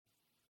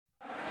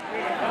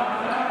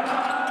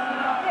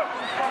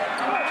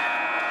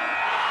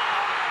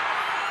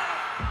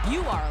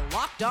You are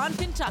Locked On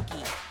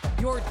Kentucky,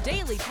 your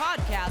daily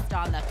podcast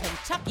on the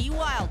Kentucky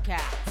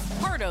Wildcats.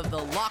 Part of the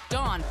Locked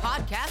On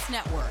Podcast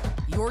Network,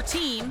 your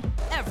team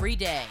every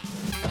day.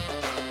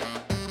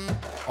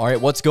 All right,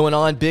 what's going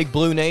on, Big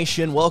Blue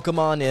Nation? Welcome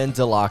on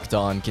into Locked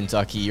On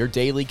Kentucky, your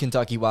daily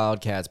Kentucky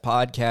Wildcats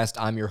podcast.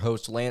 I'm your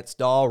host, Lance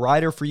Dahl,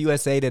 writer for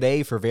USA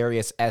Today for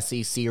various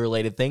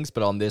SEC-related things,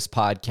 but on this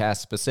podcast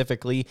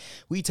specifically,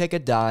 we take a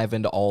dive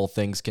into all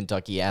things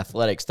Kentucky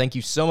athletics. Thank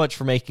you so much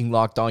for making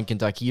Locked On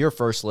Kentucky your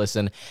first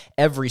listen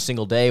every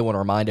single day. I want to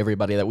remind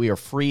everybody that we are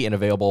free and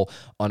available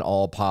on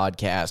all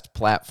podcast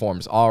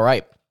platforms. All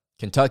right,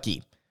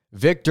 Kentucky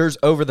victors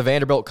over the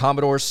Vanderbilt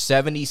Commodores,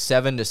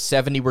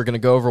 77-70. We're going to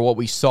go over what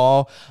we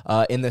saw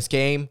in this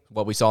game,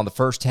 what we saw in the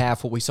first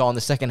half, what we saw in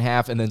the second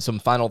half, and then some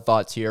final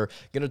thoughts here.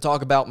 Going to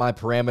talk about my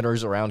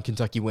parameters around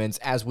Kentucky wins,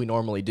 as we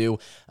normally do.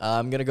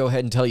 I'm going to go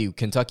ahead and tell you,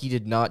 Kentucky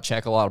did not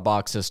check a lot of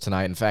boxes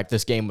tonight. In fact,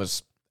 this game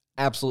was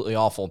absolutely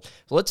awful.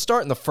 So let's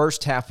start in the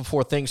first half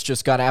before things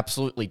just got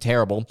absolutely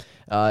terrible.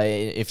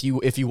 If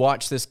you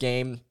watch this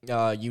game,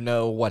 you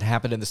know what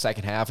happened in the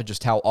second half and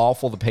just how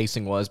awful the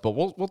pacing was. But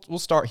we'll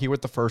start here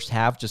with the first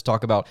half. Just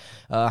talk about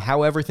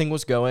how everything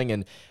was going.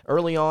 And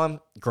early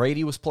on,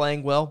 Grady was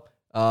playing well.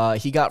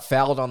 He got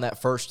fouled on that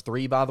first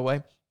three, by the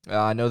way.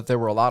 I know that there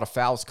were a lot of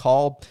fouls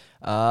called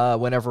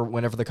whenever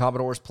the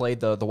Commodores played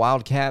the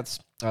Wildcats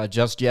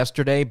just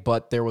yesterday,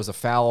 but there was a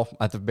foul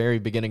at the very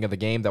beginning of the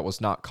game that was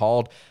not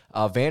called.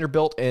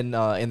 Vanderbilt in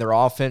their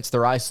offense,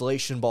 their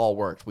isolation ball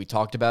worked. We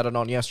talked about it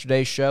on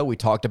yesterday's show. We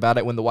talked about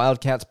it when the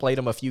Wildcats played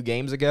them a few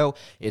games ago.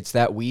 It's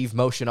that weave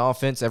motion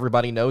offense.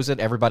 Everybody knows it.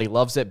 Everybody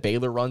loves it.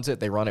 Baylor runs it.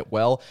 They run it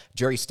well.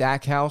 Jerry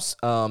Stackhouse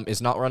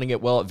is not running it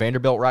well at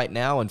Vanderbilt right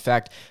now. In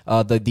fact,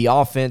 the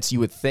offense you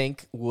would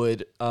think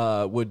would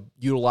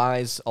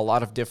utilize a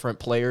lot of different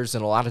players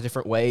in a lot of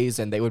different ways,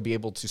 and they would be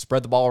able to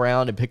spread the ball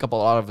around and pick up a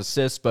lot of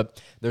assists.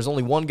 But there's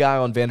only one guy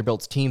on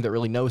Vanderbilt's team that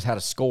really knows how to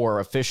score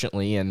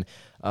efficiently, and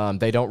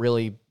they don't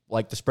really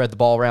like to spread the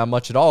ball around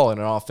much at all in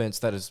an offense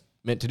that is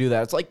meant to do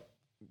that. It's like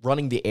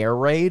running the air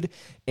raid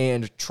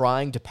and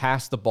trying to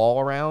pass the ball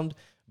around,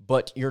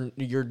 but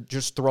you're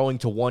just throwing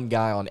to one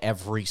guy on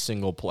every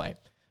single play,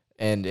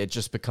 and it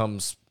just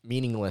becomes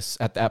meaningless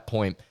at that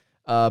point.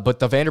 But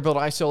the Vanderbilt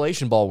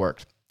isolation ball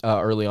worked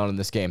early on in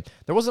this game.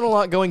 There wasn't a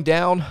lot going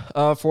down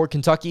for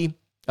Kentucky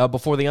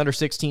before the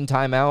under-16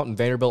 timeout, and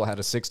Vanderbilt had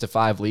a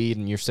 6-5 lead,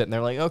 and you're sitting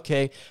there like,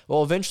 okay,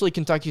 well, eventually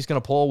Kentucky's going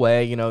to pull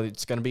away. You know,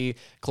 it's going to be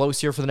close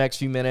here for the next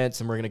few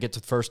minutes, and we're going to get to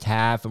the first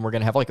half, and we're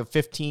going to have like a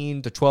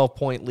 15 to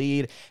 12-point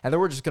lead, and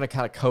then we're just going to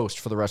kind of coast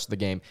for the rest of the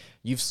game.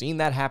 You've seen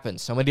that happen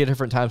so many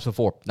different times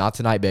before. Not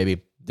tonight,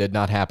 baby. Did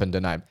not happen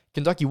tonight.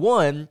 Kentucky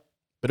won,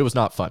 but it was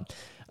not fun.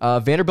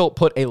 Vanderbilt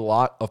put a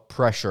lot of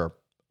pressure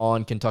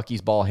on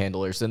Kentucky's ball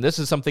handlers, and this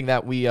is something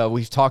that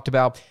we've talked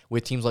about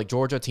with teams like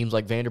Georgia, teams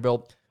like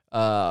Vanderbilt.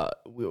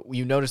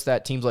 You notice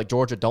that teams like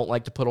Georgia don't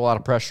like to put a lot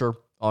of pressure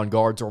on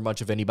guards or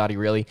much of anybody,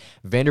 really.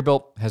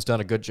 Vanderbilt has done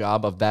a good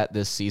job of that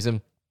this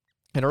season.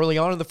 And early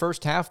on in the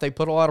first half, they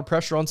put a lot of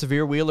pressure on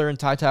Sahvir Wheeler and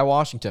Ty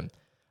Washington.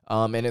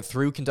 And it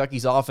threw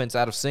Kentucky's offense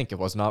out of sync. It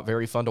was not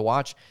very fun to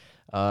watch.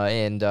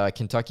 And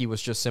Kentucky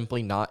was just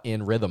simply not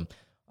in rhythm.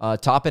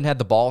 Toppin had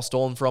the ball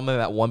stolen from him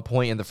at one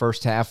point in the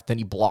first half. Then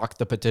he blocked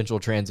the potential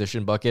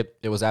transition bucket.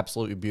 It was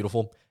absolutely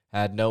beautiful.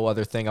 Had no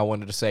other thing I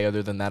wanted to say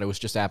other than that it was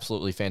just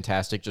absolutely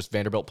fantastic. Just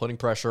Vanderbilt putting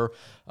pressure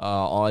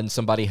on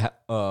somebody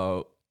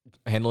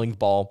handling the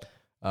ball.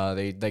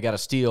 They got a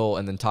steal,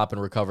 and then Toppin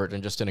recovered,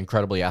 and just an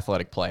incredibly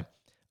athletic play.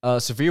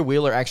 Sahvir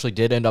Wheeler actually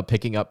did end up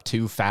picking up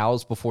 2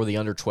 fouls before the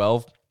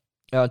under-12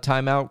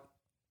 timeout,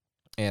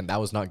 and that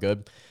was not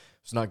good.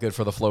 It's not good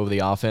for the flow of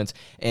the offense.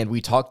 And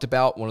we talked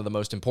about one of the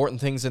most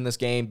important things in this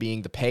game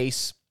being the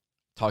pace,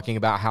 talking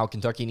about how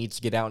Kentucky needs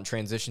to get out in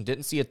transition.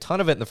 Didn't see a ton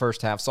of it in the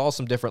first half. Saw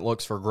some different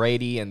looks for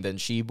Grady and then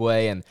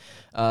Shibwe. And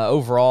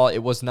overall, it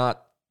was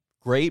not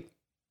great,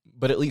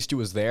 but at least it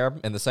was there.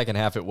 In the second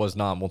half, it was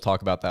not. And we'll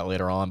talk about that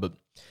later on.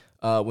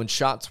 But when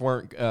shots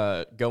weren't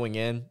going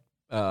in,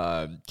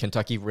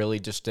 Kentucky really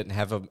just didn't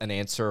have an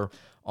answer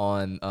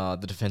on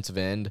the defensive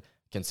end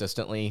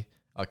consistently.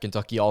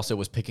 Kentucky also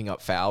was picking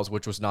up fouls,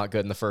 which was not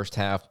good in the first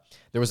half.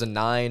 There was a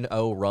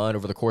 9-0 run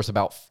over the course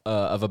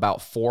of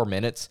about 4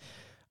 minutes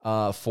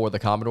for the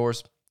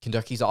Commodores.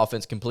 Kentucky's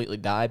offense completely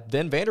died.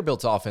 Then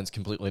Vanderbilt's offense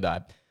completely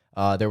died.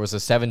 There was a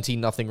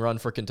 17-0 run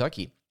for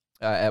Kentucky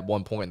at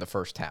one point in the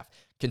first half.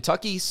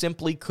 Kentucky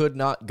simply could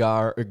not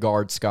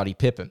guard Scottie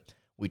Pippen.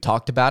 We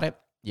talked about it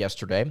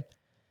yesterday.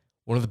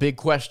 One of the big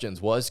questions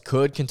was,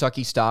 could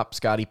Kentucky stop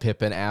Scottie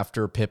Pippen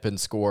after Pippen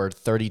scored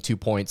 32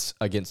 points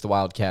against the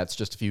Wildcats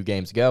just a few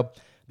games ago?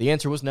 The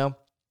answer was no.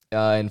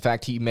 In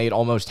fact, he made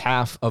almost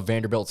half of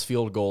Vanderbilt's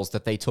field goals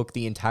that they took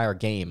the entire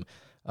game.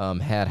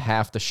 Had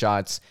half the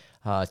shots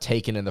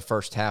taken in the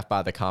first half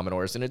by the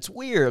Commodores. And it's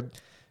weird,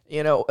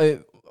 you know,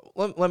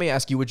 let me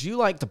ask you, would you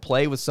like to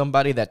play with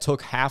somebody that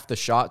took half the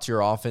shots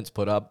your offense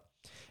put up?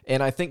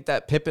 And I think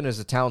that Pippen is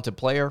a talented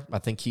player. I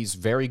think he's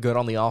very good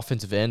on the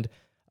offensive end.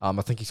 I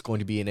think he's going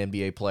to be an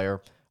NBA player,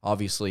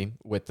 obviously,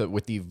 with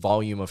the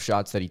volume of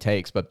shots that he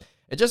takes. But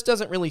It just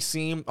doesn't really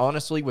seem,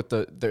 honestly, with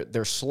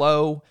they're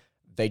slow.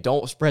 They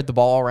don't spread the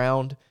ball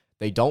around.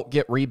 They don't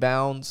get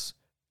rebounds.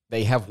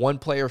 They have one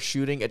player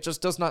shooting. It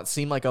just does not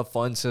seem like a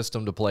fun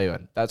system to play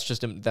in. That's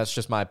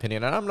just my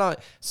opinion. And I'm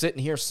not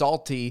sitting here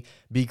salty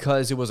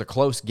because it was a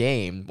close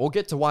game. We'll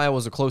get to why it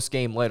was a close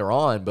game later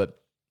on,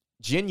 but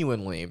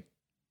genuinely,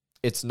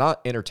 it's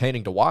not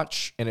entertaining to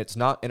watch, and it's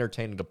not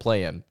entertaining to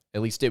play in.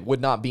 At least it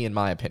would not be, in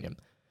my opinion.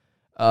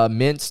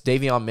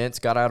 Davion Mintz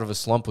got out of a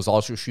slump, was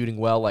also shooting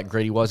well like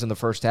Grady was in the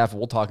first half.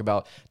 We'll talk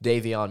about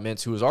Davion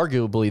Mintz, who was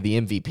arguably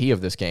the MVP of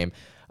this game.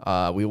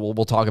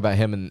 We'll talk about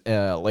him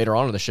later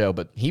on in the show,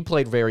 but he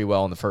played very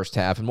well in the first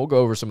half, and we'll go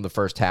over some of the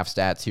first half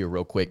stats here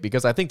real quick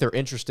because I think they're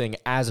interesting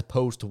as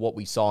opposed to what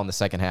we saw in the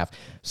second half.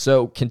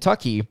 So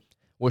Kentucky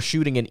was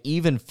shooting an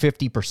even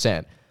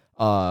 50%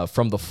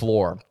 from the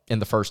floor in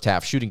the first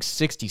half, shooting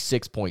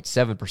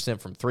 66.7%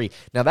 from three.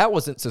 Now, that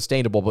wasn't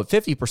sustainable, but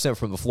 50%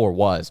 from the floor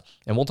was,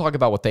 and we'll talk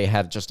about what they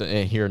had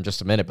here in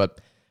just a minute, but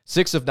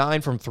 6 of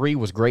 9 from 3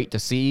 was great to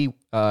see.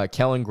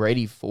 Kellen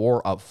Grady,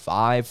 4 of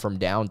 5 from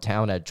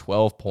downtown, had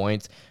 12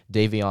 points.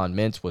 Davion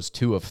Mintz was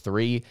 2 of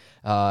 3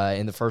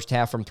 in the first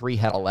half from 3,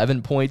 had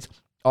 11 points.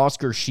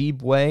 Oscar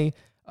Tshiebwe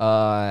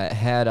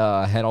had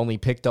only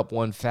picked up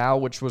 1 foul,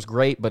 which was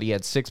great, but he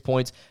had 6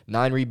 points,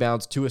 9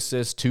 rebounds, 2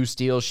 assists, 2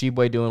 steals.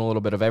 Tshiebwe doing a little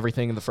bit of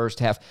everything in the first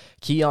half.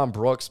 Keon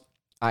Brooks,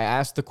 I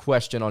asked the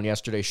question on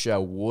yesterday's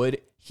show,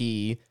 would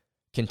he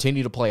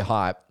continue to play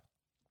hot?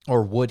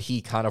 Or would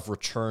he kind of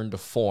return to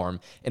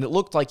form? And it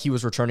looked like he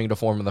was returning to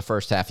form in the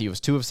first half. He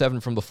was 2 of 7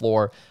 from the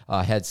floor,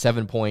 had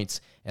 7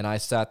 points, and I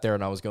sat there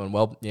and I was going,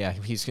 well, yeah,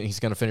 he's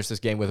going to finish this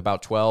game with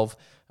about 12.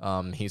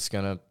 He's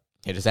going to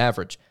hit his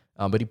average.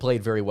 But he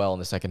played very well in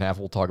the second half.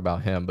 We'll talk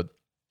about him.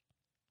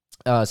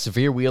 But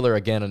Severe Wheeler,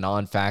 again, a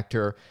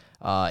non-factor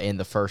in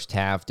the first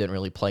half. Didn't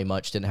really play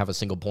much, didn't have a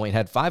single point.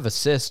 Had 5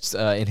 assists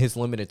in his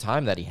limited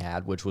time that he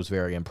had, which was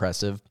very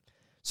impressive.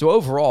 So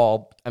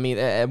overall, I mean,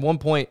 at one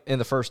point in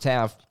the first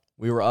half,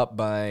 we were up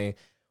by,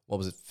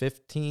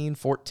 15,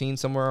 14,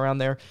 somewhere around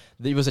there.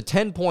 There was a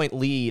 10-point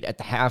lead at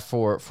the half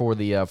for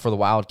the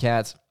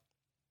Wildcats.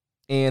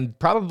 And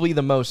probably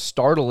the most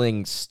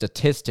startling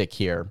statistic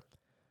here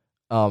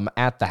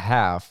at the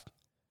half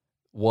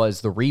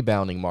was the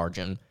rebounding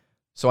margin.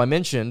 So I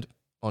mentioned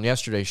on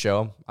yesterday's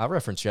show, I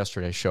referenced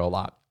yesterday's show a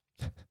lot.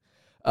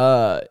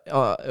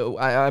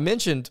 I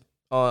mentioned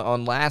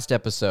on last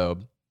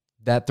episode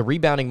that the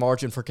rebounding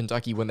margin for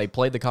Kentucky when they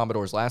played the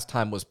Commodores last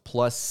time was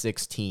plus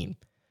 16.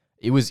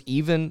 It was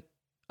even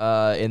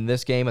in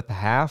this game at the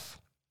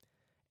half,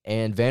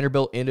 and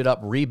Vanderbilt ended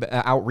up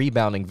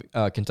out-rebounding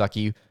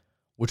Kentucky,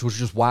 which was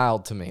just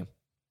wild to me. It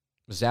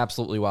was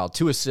absolutely wild.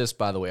 2 assists,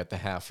 by the way, at the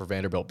half for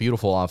Vanderbilt.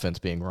 Beautiful offense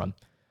being run.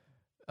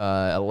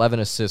 11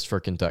 assists for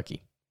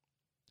Kentucky.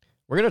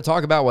 We're going to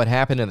talk about what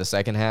happened in the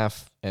second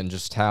half and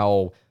just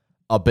how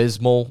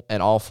abysmal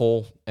and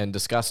awful and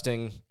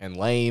disgusting and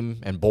lame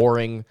and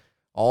boring,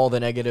 all the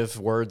negative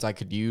words I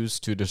could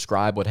use to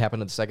describe what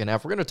happened in the second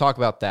half. We're going to talk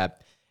about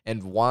that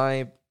and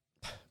why,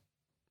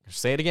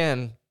 say it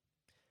again,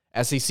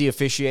 SEC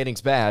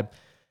officiating's bad.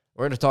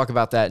 We're going to talk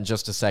about that in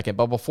just a second.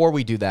 But before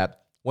we do that, I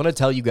want to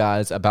tell you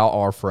guys about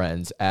our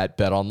friends at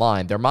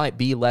BetOnline. There might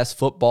be less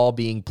football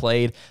being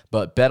played,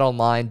 but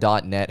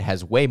BetOnline.net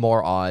has way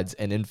more odds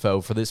and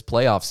info for this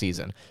playoff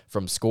season.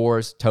 From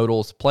scores,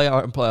 totals,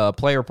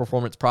 player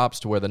performance props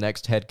to where the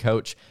next head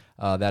coach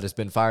that has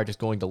been fired is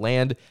going to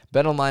land.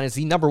 BetOnline is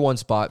the #1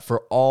 spot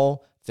for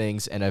all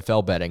things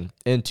NFL betting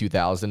in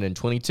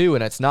 2022,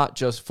 and it's not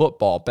just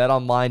football.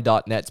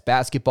 BetOnline.net's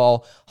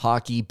basketball,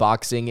 hockey,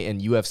 boxing,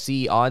 and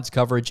UFC odds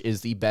coverage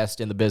is the best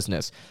in the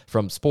business.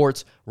 From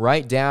sports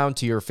right down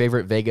to your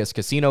favorite Vegas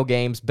casino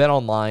games,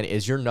 BetOnline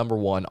is your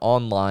 #1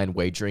 online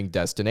wagering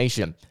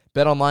destination.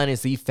 BetOnline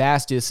is the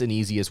fastest and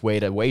easiest way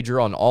to wager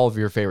on all of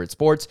your favorite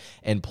sports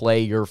and play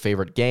your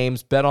favorite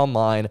games.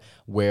 BetOnline,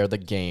 where the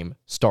game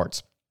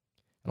starts.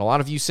 And a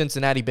lot of you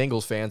Cincinnati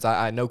Bengals fans,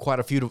 I know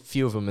quite a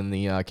few of them in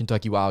the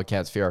Kentucky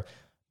Wildcat sphere.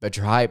 Bet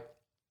you're hype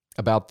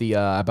about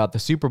the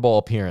Super Bowl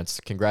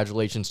appearance.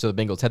 Congratulations to the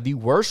Bengals. Had the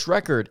worst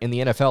record in the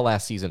NFL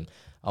last season.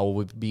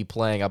 Will be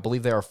playing. I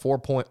believe they are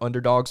 4-point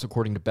underdogs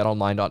according to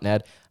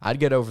BetOnline.net.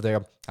 I'd get over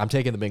there. I'm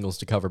taking the Bengals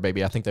to cover,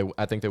 baby. I think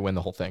they win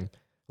the whole thing.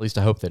 At least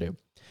I hope they do.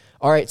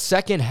 All right,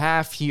 second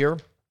half here.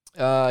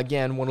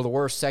 Again, one of the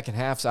worst second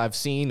halves I've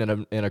seen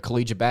in a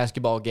collegiate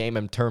basketball game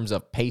in terms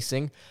of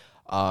pacing.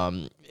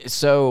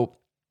 So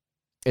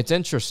it's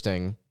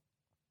interesting.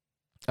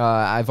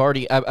 I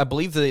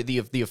believe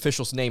the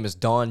official's name is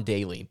Don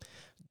Daly.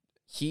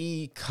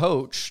 He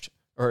coached,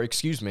 or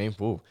excuse me,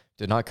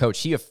 did not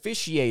coach. He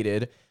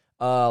officiated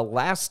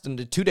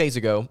 2 days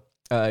ago,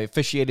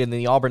 officiated in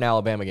the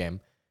Auburn-Alabama game.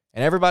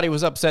 And everybody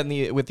was upset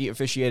with the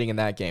officiating in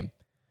that game.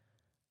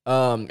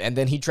 And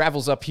then he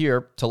travels up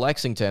here to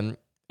Lexington,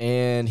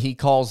 and he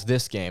calls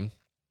this game.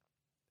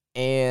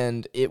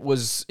 And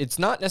it's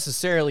not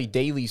necessarily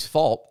Daly's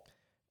fault.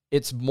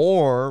 It's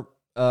more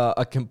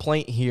a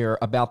complaint here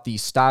about the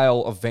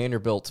style of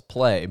Vanderbilt's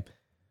play.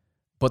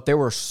 But there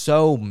were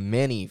so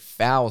many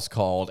fouls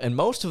called, and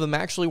most of them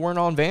actually weren't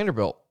on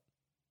Vanderbilt.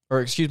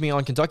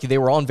 on Kentucky. They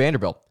were on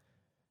Vanderbilt.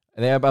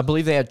 I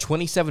believe they had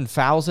 27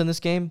 fouls in this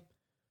game.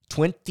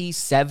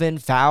 27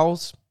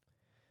 fouls.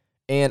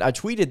 And I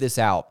tweeted this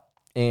out,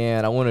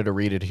 and I wanted to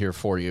read it here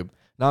for you.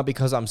 Not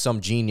because I'm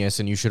some genius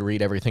and you should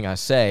read everything I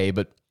say,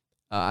 but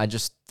I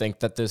just think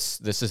that this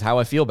is how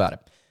I feel about it.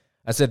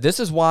 I said, this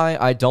is why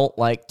I don't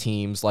like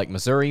teams like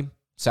Missouri,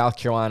 South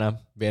Carolina,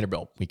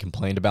 Vanderbilt. We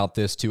complained about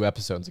this 2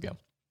 episodes ago.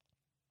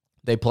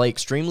 They play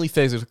extremely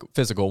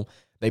physical.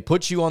 They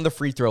put you on the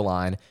free throw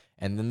line,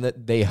 and then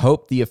they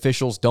hope the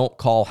officials don't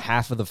call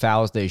half of the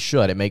fouls they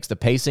should. It makes the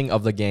pacing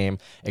of the game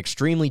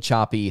extremely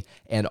choppy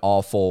and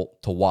awful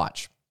to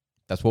watch.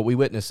 That's what we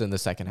witnessed in the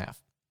second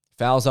half.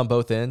 Fouls on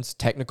both ends,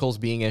 technicals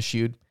being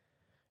issued.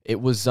 It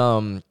was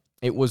one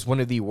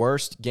of the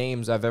worst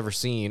games I've ever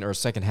seen, or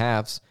second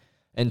halves,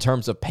 in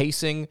terms of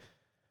pacing,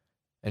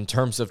 in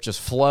terms of just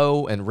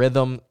flow and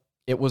rhythm.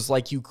 It was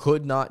like you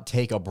could not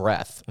take a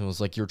breath. It was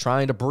like you're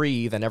trying to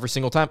breathe, and every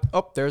single time,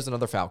 there's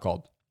another foul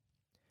called.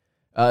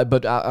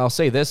 But I'll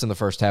say this in the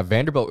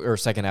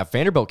second half,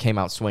 Vanderbilt came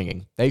out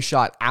swinging. They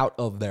shot out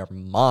of their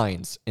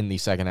minds in the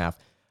second half.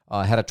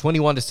 Had a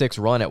 21-6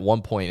 run at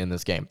one point in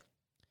this game.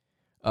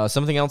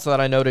 Something else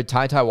that I noted,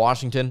 Ty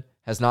Washington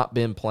has not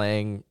been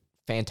playing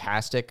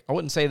fantastic. I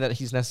wouldn't say that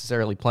he's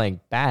necessarily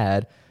playing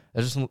bad.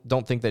 I just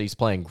don't think that he's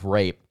playing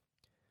great.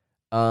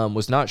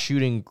 Was not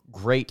shooting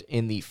great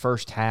in the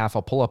first half.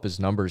 I'll pull up his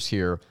numbers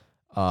here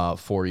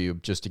for you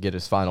just to get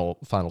his final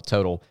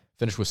total.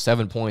 Finished with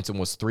 7 points and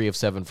was 3 of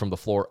 7 from the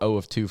floor, 0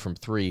 of 2 from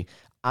 3.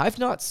 I've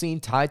not seen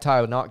Ty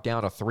knock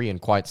down a 3 in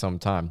quite some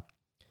time.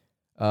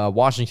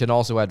 Washington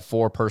also had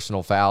 4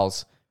 personal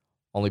fouls,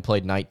 only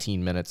played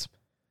 19 minutes.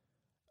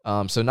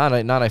 So not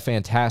a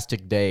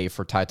fantastic day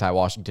for Ty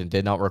Washington.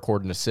 Did not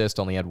record an assist,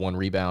 only had 1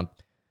 rebound.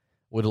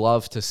 Would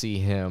love to see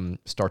him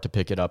start to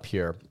pick it up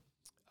here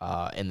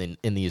in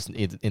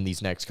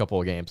these next couple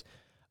of games.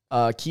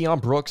 Keon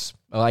Brooks,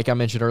 like I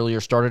mentioned earlier,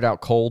 started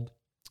out cold.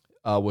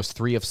 Was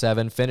 3 of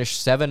 7,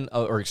 finished 2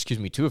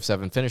 of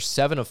 7, finished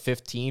 7 of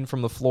 15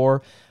 from the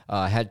floor,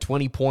 had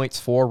 20 points,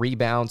 4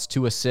 rebounds,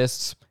 2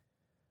 assists,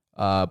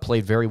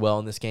 played very well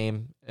in this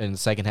game in the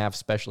second half,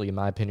 especially in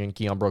my opinion.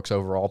 Keon Brooks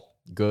overall,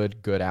 good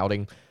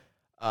outing.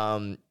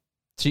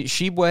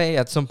 Shibwe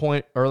at some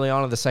point early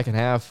on in the second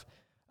half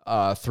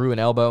threw an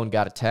elbow and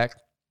got a tech,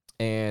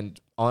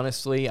 and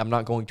honestly, I'm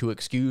not going to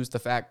excuse the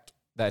fact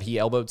that he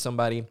elbowed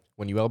somebody.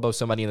 When you elbow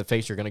somebody in the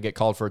face, you're going to get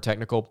called for a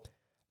technical.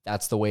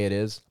 That's the way it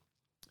is.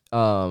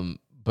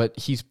 But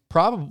he's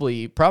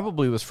probably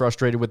was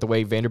frustrated with the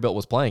way Vanderbilt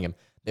was playing him.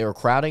 They were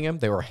crowding him.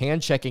 They were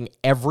hand-checking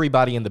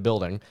everybody in the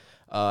building,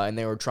 and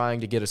they were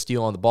trying to get a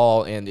steal on the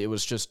ball, and it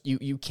was just,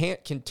 you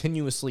can't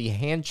continuously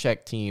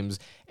hand-check teams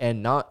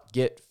and not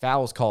get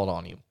fouls called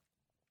on you.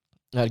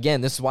 Now,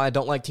 again, this is why I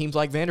don't like teams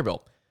like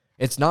Vanderbilt.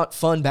 It's not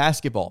fun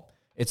basketball.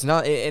 It's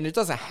not, and it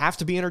doesn't have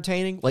to be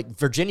entertaining. Like,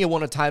 Virginia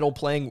won a title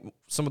playing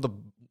some of the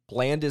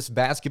blandest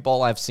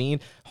basketball I've seen.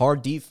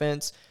 Hard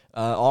defense,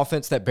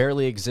 offense that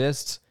barely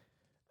exists.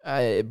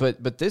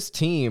 But this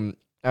team,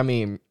 I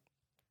mean,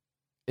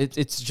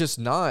 it's just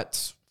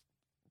not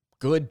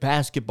good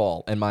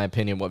basketball, in my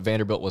opinion, what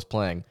Vanderbilt was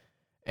playing.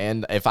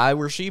 And if I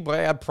were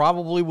Shibwe, I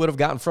probably would have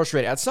gotten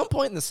frustrated. At some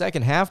point in the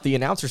second half, the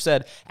announcer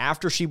said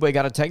after Shibwe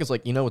got a tech, it's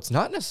like, it's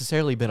not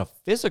necessarily been a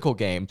physical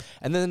game.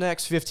 And then the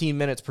next 15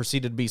 minutes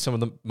proceeded to be some of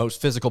the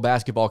most physical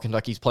basketball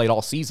Kentucky's played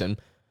all season.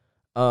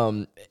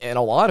 And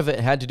a lot of it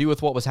had to do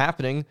with what was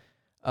happening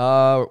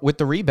with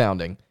the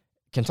rebounding.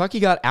 Kentucky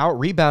got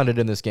out-rebounded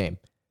in this game,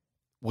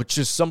 which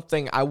is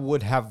something I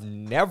would have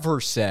never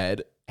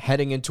said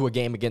heading into a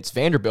game against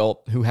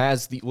Vanderbilt, who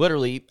has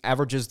literally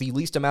averages the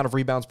least amount of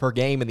rebounds per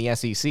game in the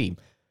SEC.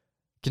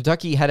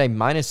 Kentucky had a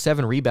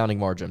 -7 rebounding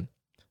margin.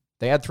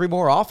 They had 3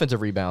 more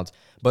offensive rebounds,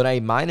 but a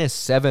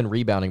 -7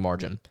 rebounding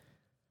margin,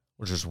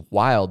 which is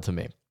wild to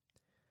me.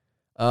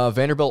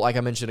 Vanderbilt, like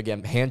I mentioned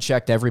again,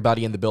 hand-checked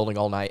everybody in the building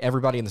all night,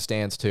 everybody in the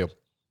stands too,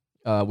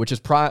 which is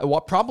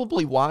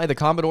probably why the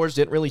Commodores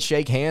didn't really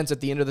shake hands at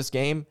the end of this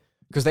game,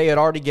 because they had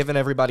already given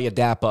everybody a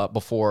dap up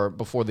before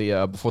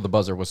the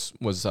buzzer was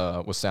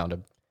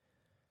sounded.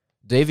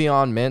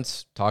 Davion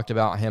Mintz, talked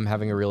about him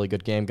having a really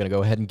good game. Going to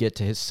go ahead and get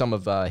to some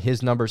of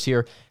his numbers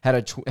here.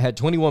 Had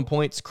 21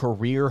 points,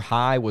 career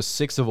high, was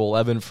 6 of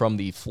 11 from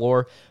the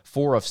floor,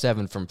 4 of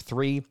 7 from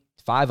 3,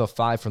 5 of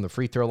 5 from the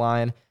free throw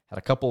line. Had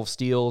a couple of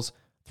steals,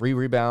 3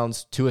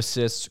 rebounds, 2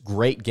 assists.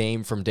 Great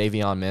game from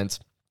Davion Mintz.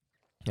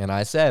 And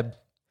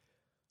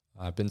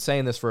I've been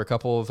saying this for a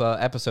couple of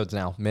episodes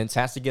now. Mintz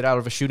has to get out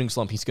of a shooting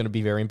slump. He's going to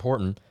be very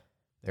important.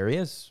 There he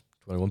is,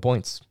 21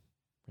 points.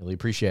 Really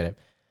appreciate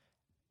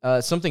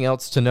it. Something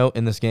else to note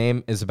in this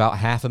game is about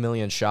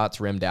 500,000 shots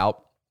rimmed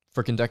out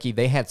for Kentucky.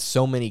 They had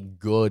so many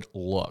good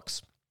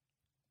looks.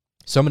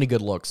 So many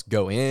good looks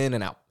go in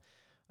and out.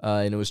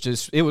 And it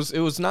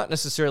was not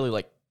necessarily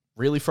like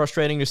really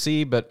frustrating to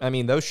see, but I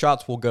mean, those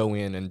shots will go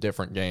in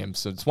different games.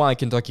 So it's why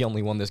Kentucky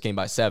only won this game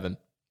by 7.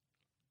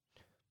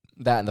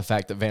 That and the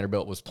fact that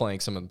Vanderbilt was playing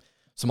some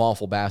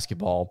awful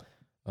basketball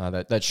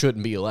that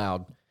shouldn't be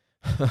allowed,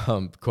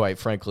 quite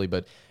frankly.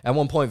 But at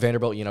one point,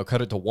 Vanderbilt,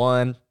 cut it to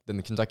 1.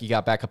 Then Kentucky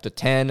got back up to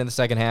 10 in the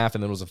second half,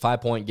 and then it was a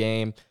 5-point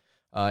game.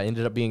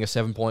 Ended up being a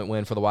 7-point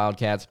win for the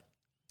Wildcats.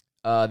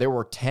 There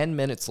were 10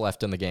 minutes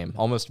left in the game,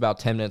 almost about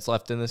 10 minutes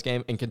left in this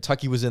game, and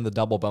Kentucky was in the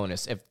double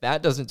bonus. If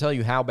that doesn't tell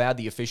you how bad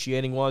the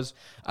officiating was,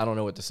 I don't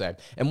know what to say.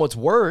 And what's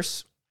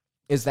worse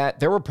is that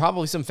there were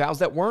probably some fouls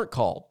that weren't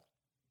called.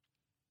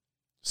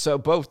 So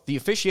both the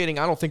officiating,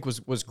 I don't think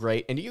was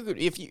great. And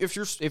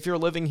if you're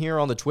living here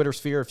on the Twitter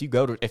sphere, if you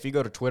go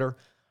to Twitter,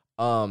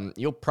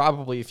 you'll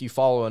probably, if you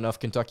follow enough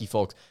Kentucky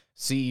folks,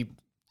 see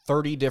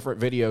 30 different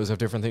videos of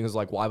different things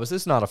like, why was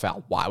this not a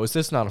foul? Why was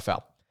this not a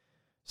foul?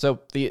 So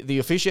the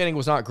officiating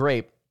was not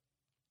great,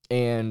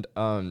 and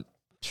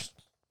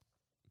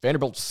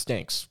Vanderbilt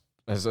stinks,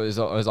 is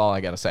all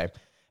I got to say.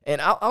 And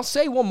I'll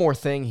say one more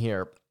thing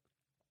here.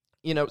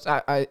 You know,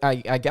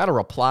 I got a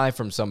reply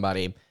from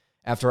somebody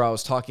after I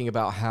was talking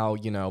about how,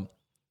 you know,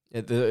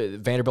 the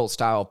Vanderbilt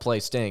style of play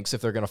stinks.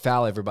 If they're going to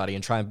foul everybody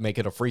and try and make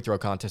it a free throw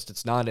contest,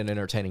 it's not an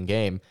entertaining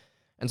game.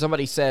 And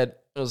somebody said,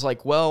 it was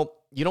like, well,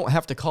 you don't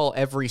have to call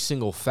every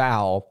single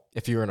foul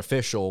if you're an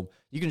official.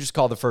 You can just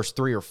call the first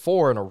 3 or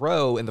 4 in a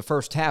row in the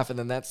first half, and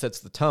then that sets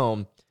the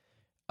tone.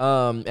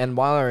 And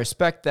while I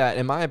respect that,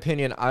 in my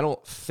opinion, I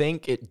don't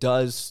think it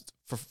does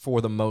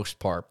for the most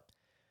part.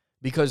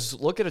 Because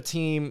look at a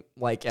team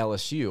like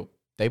LSU.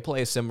 They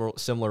play a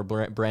similar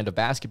brand of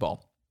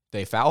basketball.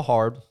 They foul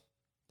hard.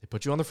 They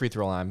put you on the free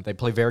throw line. They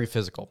play very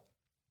physical.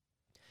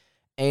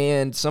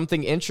 And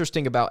something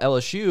interesting about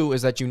LSU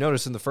is that you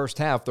notice in the first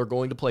half, they're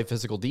going to play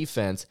physical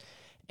defense,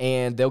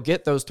 and they'll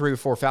get those 3 or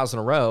 4 fouls in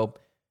a row,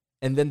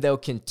 and then they'll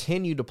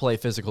continue to play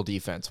physical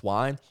defense.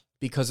 Why?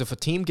 Because if a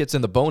team gets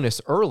in the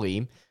bonus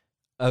early,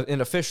 an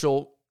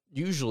official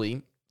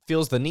usually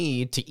feels the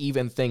need to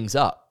even things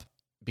up.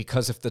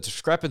 Because if the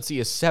discrepancy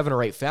is 7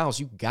 or 8 fouls,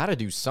 you got to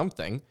do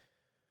something.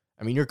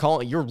 I mean,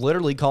 you're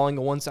literally calling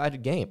a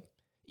one-sided game.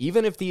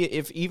 Even if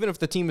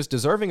the team is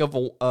deserving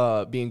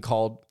of being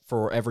called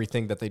for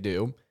everything that they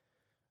do,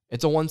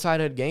 it's a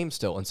one-sided game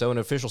still. And so in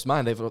an official's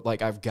mind, they've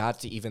like, I've got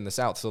to even this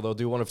out. So they'll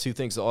do one of two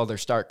things. They'll either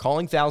start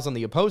calling fouls on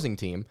the opposing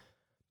team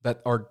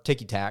that are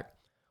ticky-tack,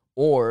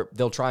 or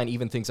they'll try and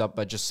even things up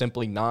by just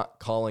simply not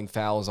calling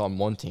fouls on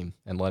one team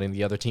and letting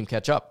the other team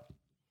catch up.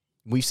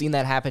 We've seen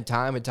that happen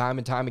time and time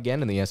and time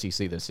again in the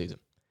SEC this season.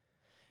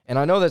 And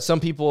I know that some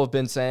people have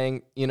been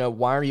saying, you know,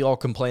 why are you all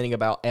complaining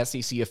about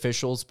SEC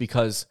officials?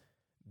 Because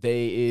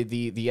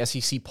the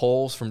SEC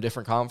polls from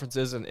different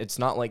conferences, and it's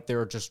not like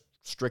they're just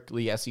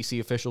strictly SEC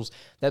officials.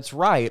 That's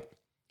right.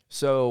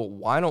 So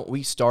why don't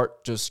we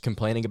start just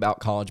complaining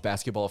about college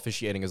basketball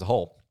officiating as a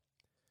whole?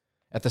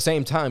 At the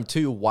same time,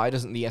 too, why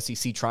doesn't the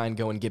SEC try and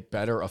go and get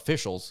better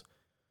officials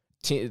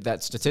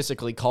that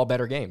statistically call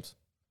better games?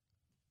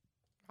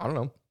 I don't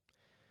know.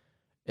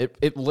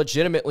 It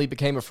legitimately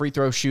became a free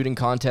throw shooting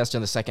contest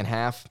in the second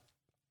half.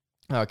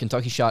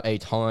 Kentucky shot a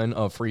ton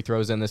of free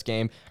throws in this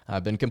game.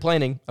 I've been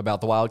complaining about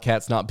the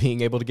Wildcats not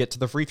being able to get to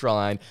the free throw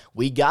line.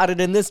 We got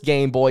it in this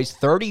game, boys.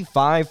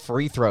 35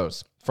 free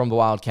throws from the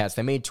Wildcats.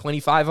 They made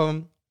 25 of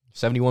them,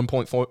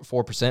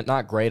 71.4%.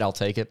 Not great, I'll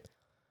take it.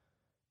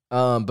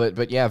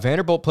 But yeah,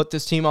 Vanderbilt put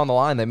this team on the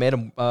line. They made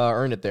them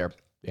earn it there,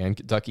 and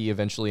Kentucky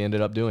eventually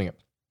ended up doing it.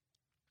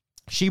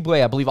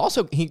 Tshiebwe, I believe,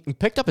 also he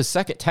picked up his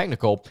second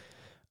technical,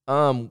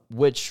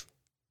 which,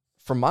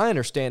 from my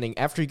understanding,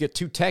 after you get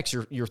 2 techs,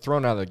 you're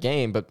thrown out of the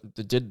game, but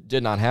it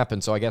did not happen,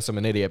 so I guess I'm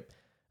an idiot.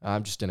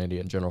 I'm just an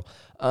idiot in general.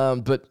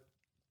 But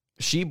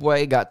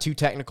Tshiebwe got 2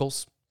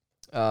 technicals,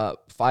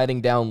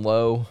 fighting down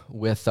low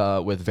with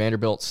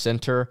Vanderbilt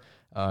center,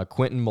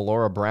 Quentin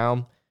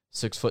Malora-Brown,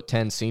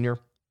 6'10" senior,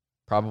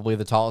 probably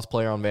the tallest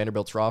player on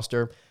Vanderbilt's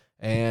roster.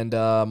 And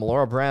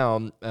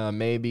Malora-Brown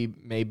may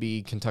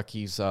be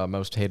Kentucky's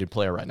most hated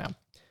player right now.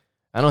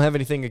 I don't have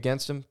anything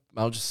against him.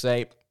 I'll just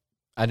say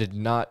I did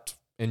not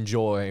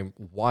enjoy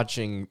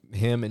watching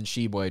him and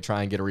Tshiebwe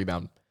try and get a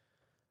rebound.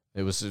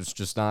 It was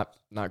just not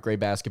great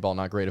basketball,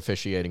 not great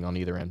officiating on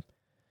either end.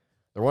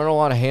 There weren't a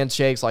lot of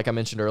handshakes, like I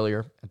mentioned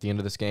earlier, at the end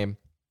of this game.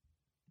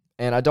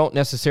 And I don't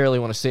necessarily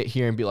want to sit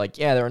here and be like,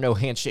 yeah, there are no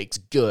handshakes,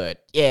 good.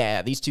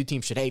 Yeah, these two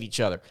teams should hate each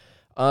other.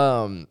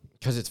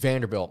 Because it's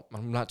Vanderbilt.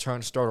 I'm not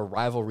trying to start a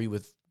rivalry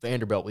with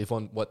Vanderbilt. We've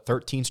won,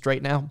 13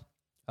 straight now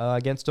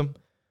against them?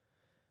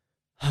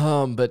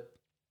 But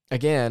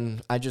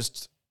again, I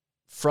just,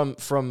 from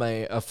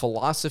a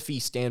philosophy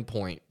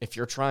standpoint, if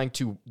you're trying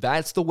to,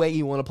 that's the way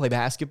you want to play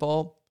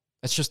basketball,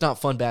 it's just not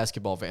fun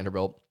basketball,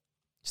 Vanderbilt.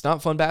 It's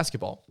not fun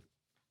basketball.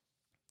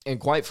 And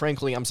quite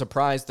frankly, I'm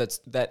surprised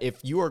that if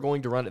you are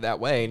going to run it that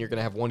way and you're going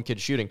to have one kid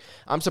shooting,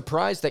 I'm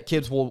surprised that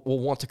kids will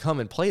want to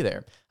come and play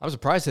there. I'm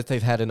surprised that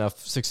they've had enough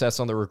success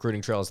on the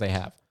recruiting trail as they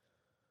have.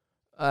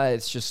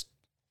 It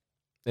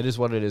is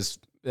what it is.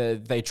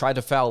 They tried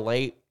to foul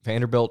late.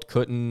 Vanderbilt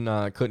couldn't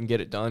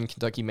get it done.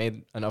 Kentucky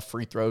made enough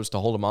free throws to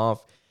hold them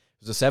off.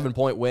 It was a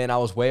 7-point win. I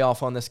was way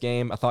off on this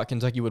game. I thought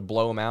Kentucky would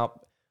blow them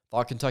out.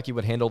 Thought Kentucky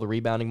would handle the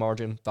rebounding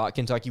margin. Thought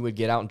Kentucky would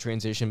get out and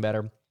transition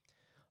better.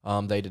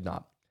 They did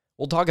not.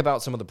 We'll talk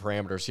about some of the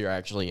parameters here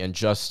actually in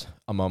just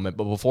a moment.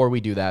 But before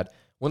we do that, I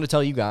want to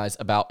tell you guys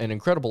about an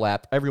incredible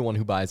app everyone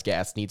who buys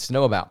gas needs to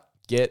know about.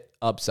 Get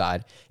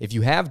Upside. If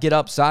you have Get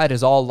Upside,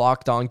 as all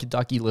Locked On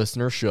Kentucky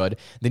listeners should,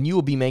 then you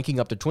will be making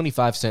up to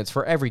 25 cents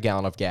for every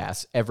gallon of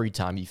gas every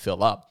time you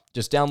fill up.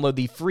 Just download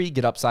the free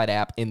Get Upside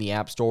app in the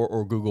App Store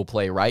or Google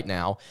Play right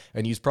now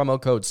and use promo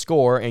code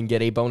SCORE and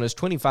get a bonus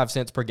 25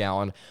 cents per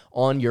gallon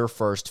on your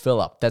first fill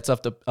up. That's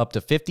up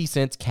to 50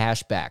 cents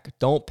cash back.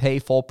 Don't pay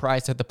full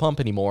price at the pump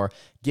anymore.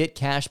 Get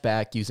cash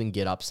back using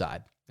Get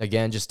Upside.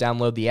 Again, just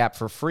download the app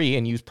for free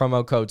and use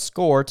promo code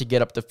SCORE to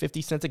get up to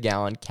 50 cents a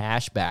gallon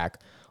cash back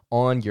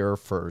on your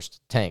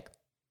first tank.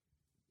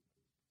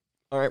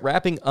 All right,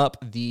 wrapping up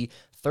the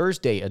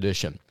Thursday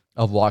edition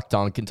of Locked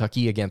On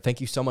Kentucky. Again,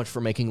 thank you so much for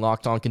making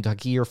Locked On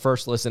Kentucky your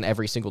first listen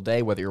every single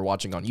day, whether you're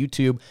watching on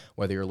YouTube,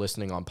 whether you're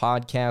listening on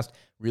podcast.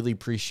 Really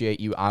appreciate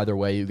you either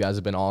way. You guys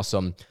have been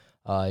awesome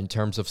in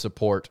terms of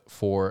support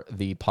for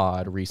the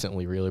pod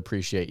recently. Really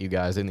appreciate you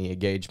guys and the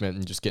engagement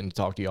and just getting to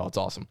talk to y'all. It's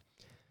awesome.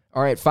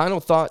 All right, final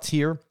thoughts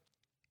here.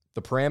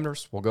 The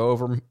parameters, we'll go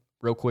over them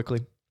real quickly.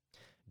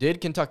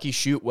 Did Kentucky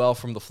shoot well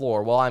from the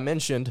floor? Well, I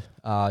mentioned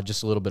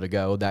just a little bit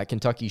ago that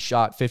Kentucky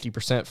shot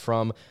 50%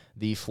 from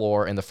the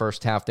floor in the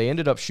first half. They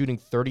ended up shooting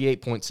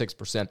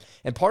 38.6%.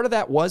 And part of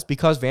that was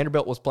because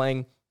Vanderbilt was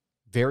playing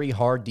very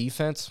hard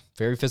defense,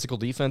 very physical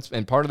defense.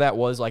 And part of that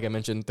was, like I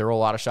mentioned, there were a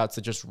lot of shots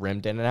that just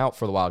rimmed in and out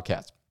for the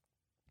Wildcats.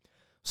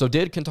 So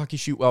did Kentucky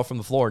shoot well from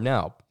the floor?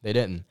 No, they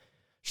didn't.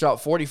 Shot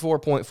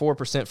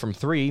 44.4% from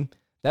three.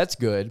 That's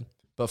good.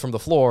 But from the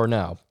floor,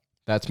 no.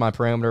 That's my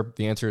parameter.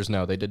 The answer is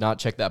no. They did not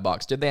check that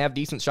box. Did they have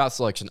decent shot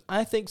selection?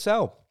 I think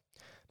so.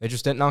 They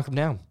just didn't knock them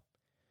down.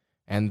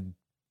 And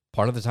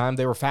part of the time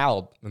they were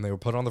fouled and they were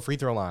put on the free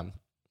throw line.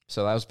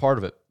 So that was part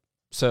of it.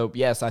 So,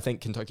 yes, I think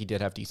Kentucky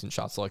did have decent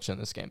shot selection in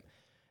this game.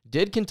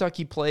 Did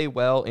Kentucky play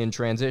well in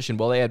transition?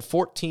 Well, they had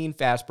 14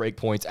 fast break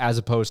points as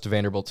opposed to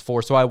Vanderbilt's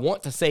 4. So I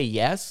want to say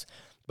yes,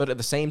 but at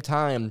the same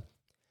time,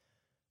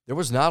 there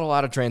was not a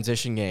lot of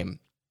transition game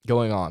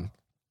going on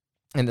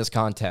in this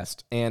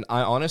contest. And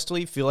I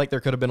honestly feel like there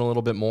could have been a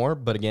little bit more.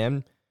 But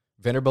again,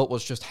 Vanderbilt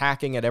was just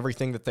hacking at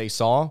everything that they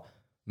saw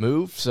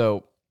move.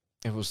 So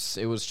it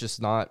was just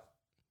not,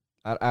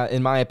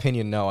 in my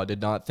opinion, no, I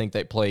did not think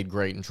they played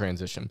great in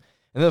transition.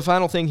 And then the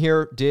final thing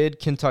here, did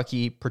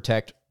Kentucky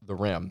protect the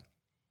rim?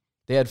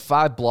 They had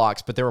 5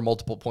 blocks, but there were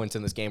multiple points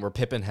in this game where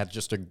Pippen had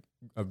just a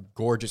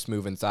gorgeous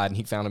move inside, and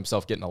he found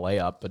himself getting a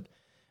layup. But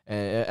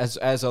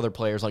as other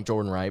players like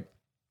Jordan Wright,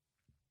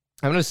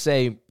 I'm going to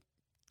say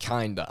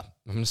kinda,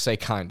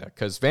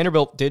 because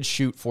Vanderbilt did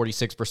shoot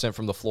 46%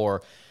 from the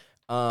floor,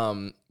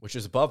 which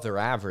is above their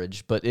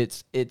average. But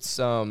it's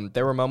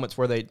there were moments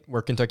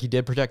where Kentucky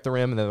did protect the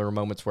rim, and then there were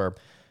moments where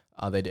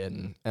they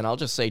didn't. And I'll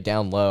just say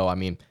down low, I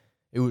mean,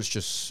 it was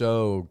just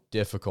so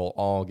difficult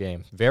all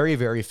game. Very,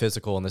 very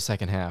physical in the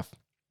second half.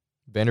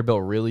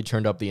 Vanderbilt really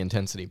turned up the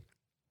intensity.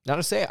 Now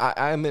to say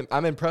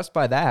I'm impressed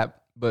by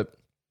that, but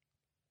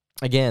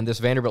again, this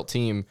Vanderbilt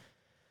team,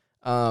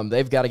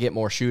 they've got to get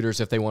more shooters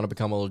if they want to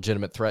become a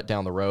legitimate threat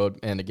down the road.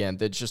 And again,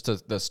 it's just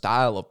the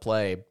style of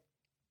play.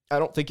 I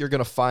don't think you're going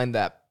to find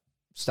that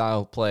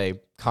style of play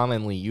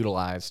commonly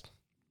utilized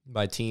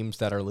by teams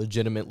that are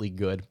legitimately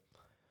good.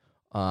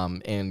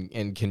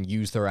 And can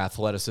use their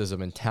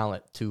athleticism and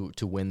talent to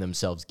win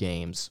themselves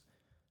games.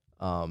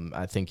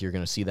 I think you're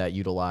going to see that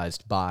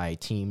utilized by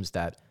teams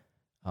that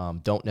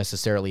don't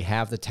necessarily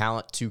have the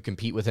talent to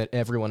compete with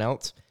everyone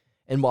else.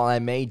 And while I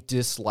may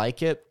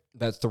dislike it,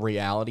 that's the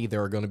reality.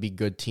 There are going to be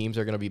good teams.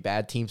 There are going to be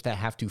bad teams that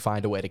have to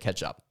find a way to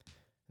catch up.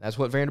 That's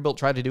what Vanderbilt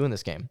tried to do in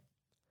this game.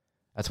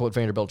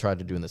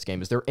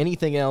 Is there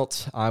anything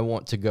else I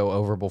want to go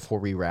over before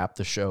we wrap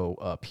the show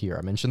up here?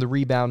 I mentioned the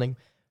rebounding.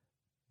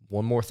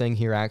 One more thing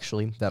here,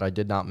 actually, that I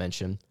did not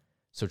mention.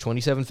 So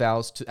 27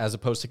 fouls as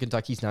opposed to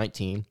Kentucky's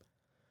 19.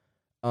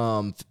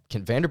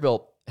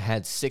 Vanderbilt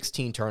had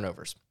 16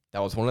 turnovers.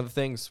 That was one of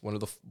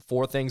the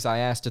 4 things I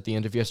asked at the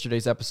end of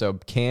yesterday's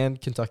episode. Can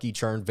Kentucky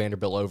turn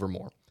Vanderbilt over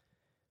more?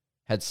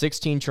 Had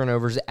 16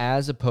 turnovers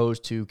as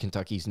opposed to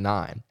Kentucky's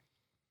 9.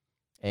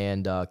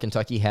 And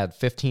Kentucky had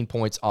 15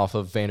 points off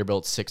of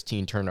Vanderbilt's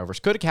 16 turnovers.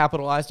 Could have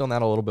capitalized on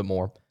that a little bit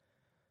more.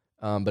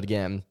 But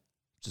again,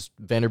 just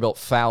Vanderbilt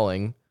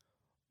fouling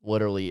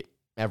literally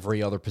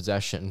every other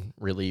possession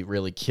really,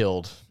 really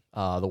killed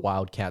the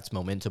Wildcats'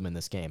 momentum in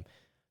this game.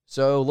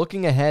 So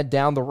looking ahead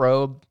down the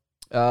road,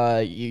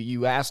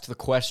 you asked the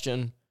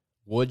question,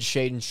 would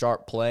Shaedon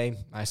Sharpe play?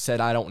 I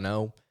said I don't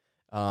know.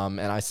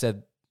 And I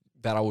said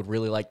that I would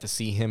really like to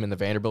see him in the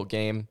Vanderbilt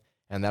game,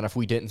 and that if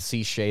we didn't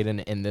see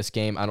Shaedon in this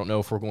game, I don't know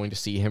if we're going to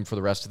see him for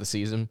the rest of the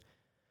season.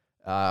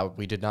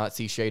 We did not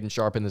see Shaedon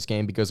Sharpe in this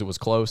game because it was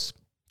close.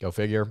 Go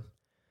figure.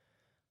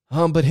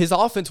 But his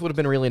offense would have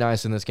been really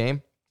nice in this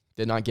game.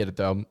 Did not get it,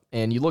 though.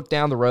 And you look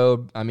down the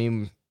road, I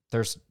mean,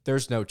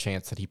 there's no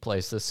chance that he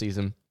plays this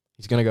season.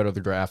 He's going to go to the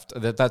draft.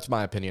 That's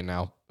my opinion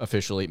now,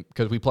 officially,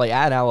 because we play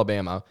at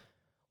Alabama,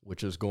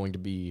 which is going to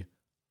be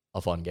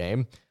a fun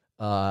game.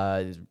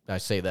 I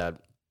say that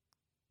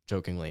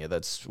jokingly.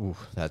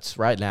 That's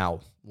right now,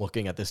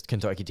 looking at this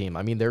Kentucky team.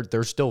 I mean,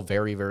 they're still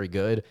very, very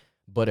good.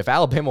 But if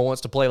Alabama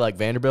wants to play like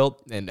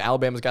Vanderbilt, and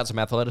Alabama's got some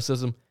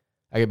athleticism,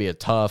 that could be a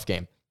tough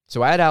game.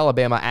 So at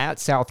Alabama, at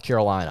South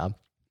Carolina,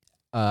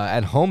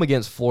 at home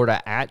against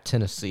Florida, at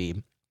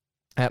Tennessee,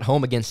 at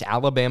home against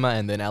Alabama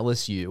and then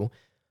LSU,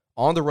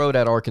 on the road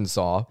at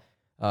Arkansas,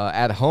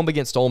 at home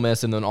against Ole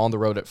Miss, and then on the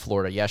road at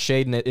Florida. Yeah,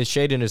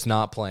 Shaden is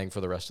not playing for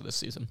the rest of the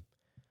season.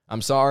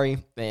 I'm sorry,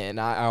 and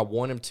I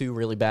want him to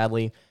really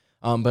badly.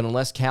 But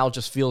unless Cal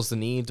just feels the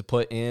need to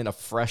put in a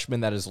freshman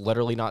that has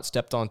literally not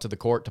stepped onto the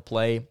court to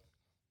play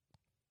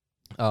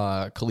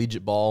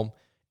collegiate ball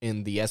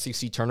in the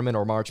SEC tournament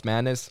or March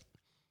Madness,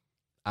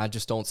 I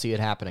just don't see it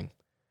happening.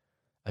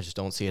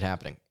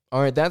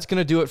 All right, that's going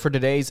to do it for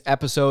today's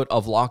episode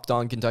of Locked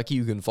On Kentucky.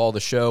 You can follow the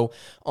show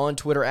on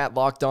Twitter at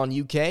Locked On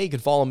UK. You can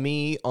follow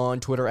me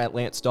on Twitter at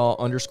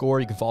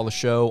LanceDahl_. You can follow the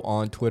show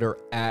on Twitter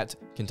at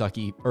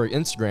Kentucky, or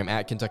Instagram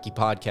at Kentucky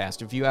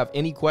Podcast. If you have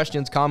any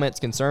questions, comments,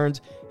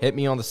 concerns, hit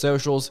me on the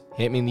socials.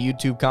 Hit me in the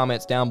YouTube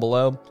comments down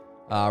below.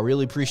 I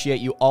really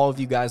appreciate all of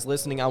you guys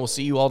listening. I will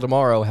see you all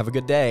tomorrow. Have a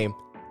good day,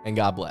 and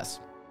God bless.